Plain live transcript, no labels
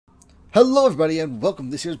Hello everybody and welcome.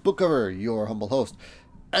 This here's Book Cover, your humble host.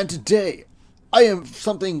 And today, I have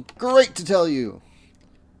something great to tell you.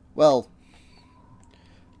 Well,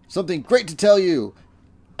 something great to tell you,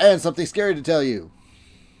 and something scary to tell you.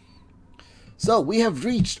 So, we have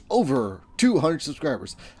reached over 200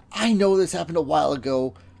 subscribers. I know this happened a while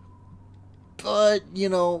ago, but, you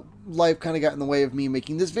know, life kind of got in the way of me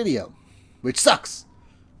making this video. Which sucks.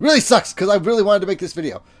 Really sucks, because I really wanted to make this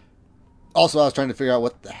video. Also, I was trying to figure out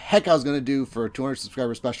what the heck I was going to do for a 200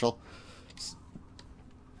 subscriber special.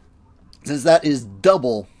 Since that is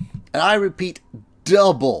double, and I repeat,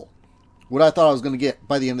 double what I thought I was going to get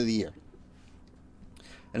by the end of the year.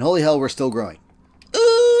 And holy hell, we're still growing.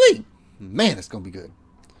 Ooh-wee! Man, it's going to be good.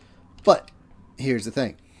 But, here's the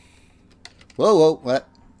thing. Whoa, whoa, what?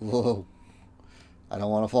 Whoa. I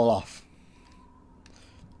don't want to fall off.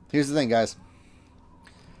 Here's the thing, guys.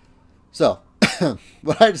 So,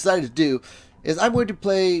 what I decided to do is I'm going to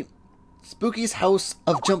play Spooky's House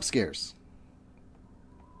of Jump Scares.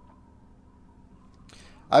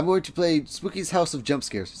 I'm going to play Spooky's House of Jump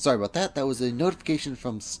Scares. Sorry about that. That was a notification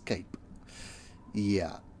from Skype.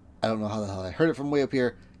 Yeah. I don't know how the hell I heard it from way up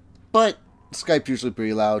here. But Skype's usually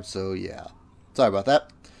pretty loud, so yeah. Sorry about that.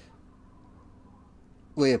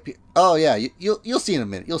 Way up here. Oh yeah, you'll see in a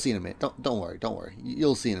minute. You'll see in a minute. Don't worry. Don't worry.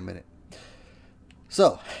 You'll see in a minute.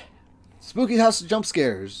 So, Spooky House of Jump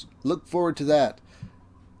Scares. Look forward to that.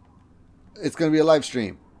 It's going to be a live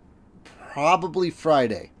stream. Probably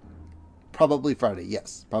Friday. Probably Friday.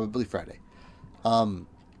 Yes, probably Friday.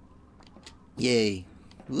 Yay.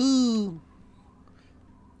 Woo.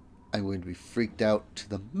 I'm going to be freaked out to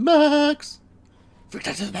the max. Freaked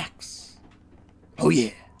out to the max. Oh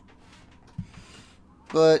yeah.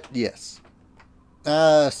 But yes.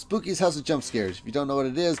 Spooky's House of Jump Scares. If you don't know what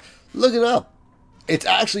it is, look it up. It's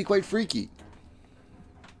actually quite freaky.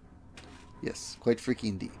 Yes, quite freaky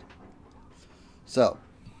indeed. So.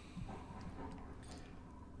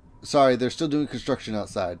 Sorry, they're still doing construction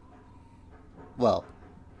outside. Well,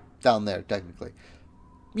 down there, technically.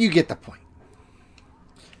 You get the point.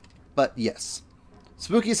 But yes.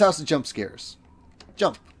 Spooky's House of Jump Scares.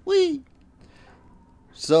 Jump. Whee!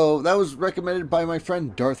 So, that was recommended by my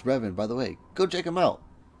friend Darth Revan, by the way. Go check him out.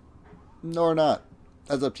 No or not.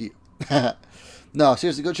 That's up to you. No,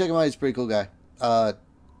 seriously, go check him out. He's a pretty cool guy.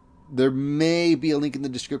 There may be a link in the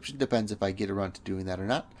description. Depends if I get around to doing that or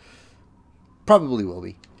not. Probably will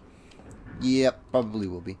be. Yep, probably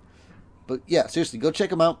will be. But yeah, seriously, go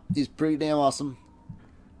check him out. He's pretty damn awesome.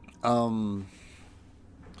 But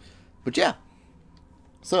yeah.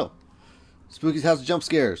 So, Spooky's House of Jump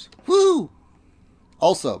Scares. Woo!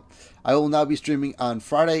 Also, I will now be streaming on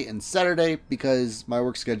Friday and Saturday because my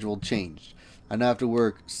work schedule changed. I now have to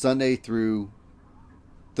work Sunday through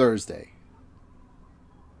Thursday.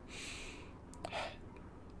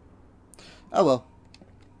 Oh well.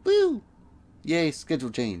 Woo! Yay, schedule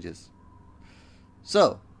changes.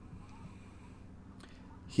 So,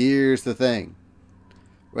 here's the thing.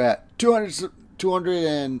 We're at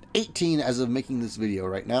 218 as of making this video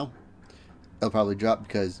right now. It'll probably drop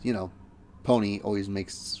because, you know, Pony always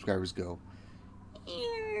makes subscribers go.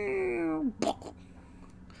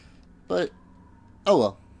 But, oh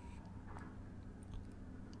well.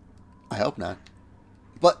 I hope not.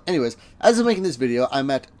 But anyways, as of making this video,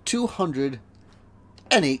 I'm at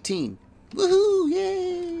 218. Woohoo!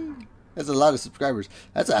 Yay! That's a lot of subscribers.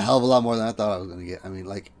 That's a hell of a lot more than I thought I was going to get. I mean,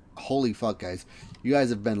 like, holy fuck, guys. You guys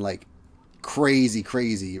have been, like, crazy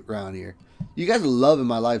around here. You guys are loving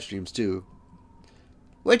my live streams, too.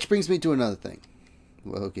 Which brings me to another thing.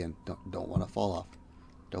 Well, again, don't want to fall off.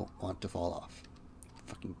 Don't want to fall off.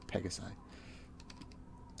 Fucking Pegasi.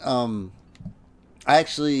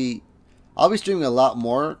 I'll be streaming a lot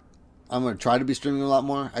more. I'm going to try to be streaming a lot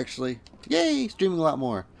more, actually. Yay, streaming a lot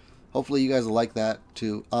more. Hopefully you guys will like that,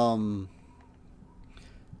 too. Well,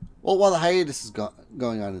 while the hiatus is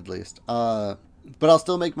going on, at least. But I'll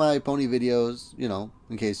still make my pony videos, you know,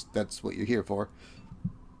 in case that's what you're here for.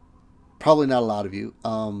 Probably not a lot of you.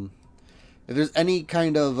 If there's any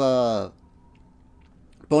kind of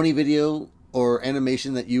pony video or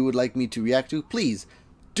animation that you would like me to react to, please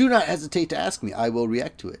do not hesitate to ask me. I will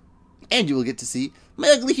react to it. And you will get to see my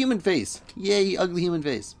ugly human face. Yay, ugly human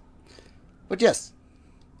face. But yes.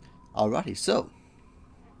 Alrighty, so.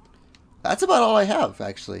 That's about all I have,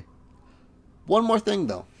 actually. One more thing,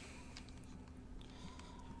 though.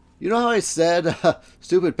 You know how I said,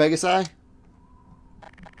 stupid Pegasi?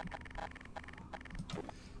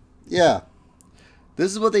 Yeah.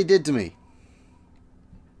 This is what they did to me.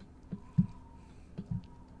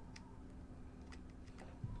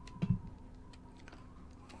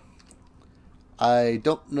 I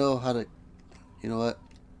don't know how to... You know what?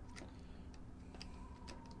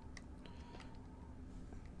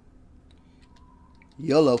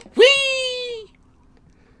 YOLO. Whee!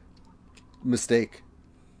 Mistake.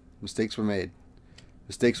 Mistakes were made.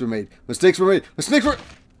 Mistakes were made. Mistakes were made. Mistakes were...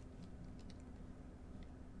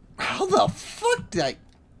 How the fuck did I...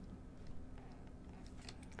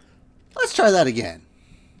 Let's try that again.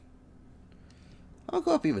 I'll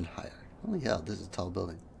go up even higher. Holy hell, this is a tall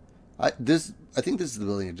building. I think this is the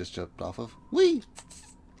building I just jumped off of. Whee!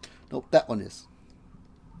 Nope, that one is.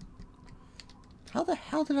 How the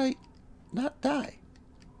hell did I not die?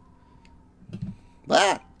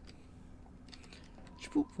 Ah!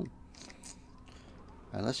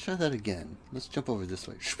 Alright, let's try that again. Let's jump over this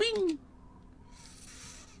way. Shping!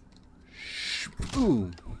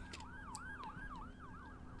 Boom!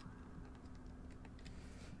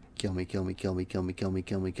 Kill me, kill me, kill me, kill me, kill me,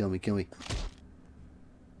 kill me, kill me, kill me.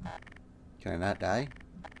 Can I not die?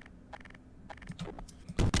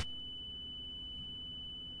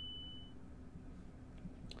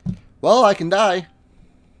 Well, I can die.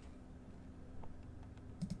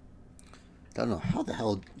 Don't know how the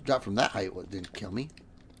hell it got from that height. What didn't kill me?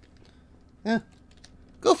 Yeah.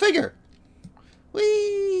 Go figure.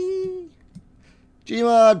 Whee!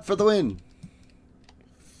 Gmod for the win.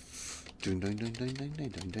 Ding, ding, ding, ding, ding, ding,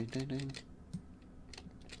 ding, ding, ding, ding.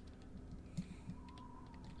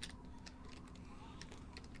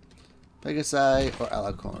 Pegasi or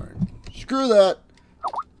Alicorn. Screw that!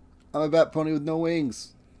 I'm a bat pony with no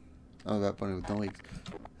wings. I'm a bat pony with no wings.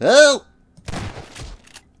 Help!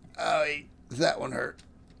 Owie. That one hurt.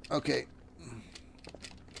 Okay.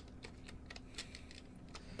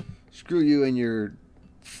 Screw you and your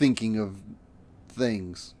thinking of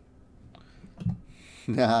things.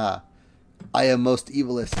 Nah. I am most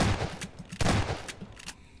evilest.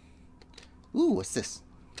 Ooh, what's this?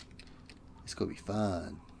 It's gonna be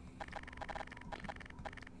fun.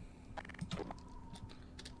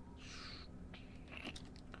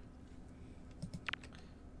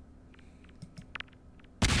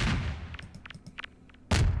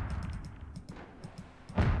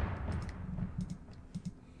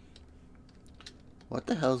 What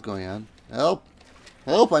the hell's going on? Help!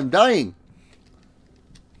 Help! I'm dying!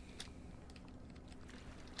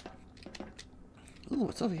 Ooh,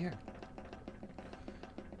 what's over here?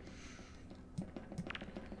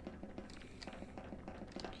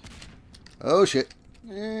 Oh shit.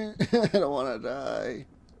 I don't want to die.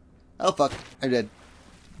 Oh fuck. I'm dead.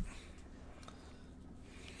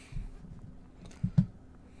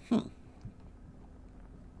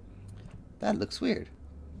 That looks weird.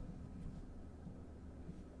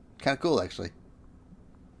 Kind of cool, actually.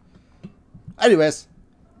 Anyways.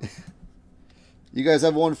 You guys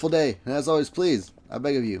have a wonderful day. And as always, please, I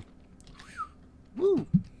beg of you. Woo.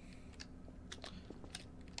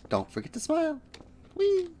 Don't forget to smile.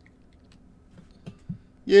 Whee.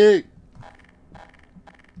 Yay.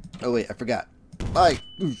 Oh, wait, I forgot. Bye.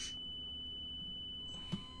 Oof.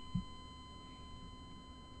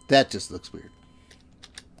 That just looks weird.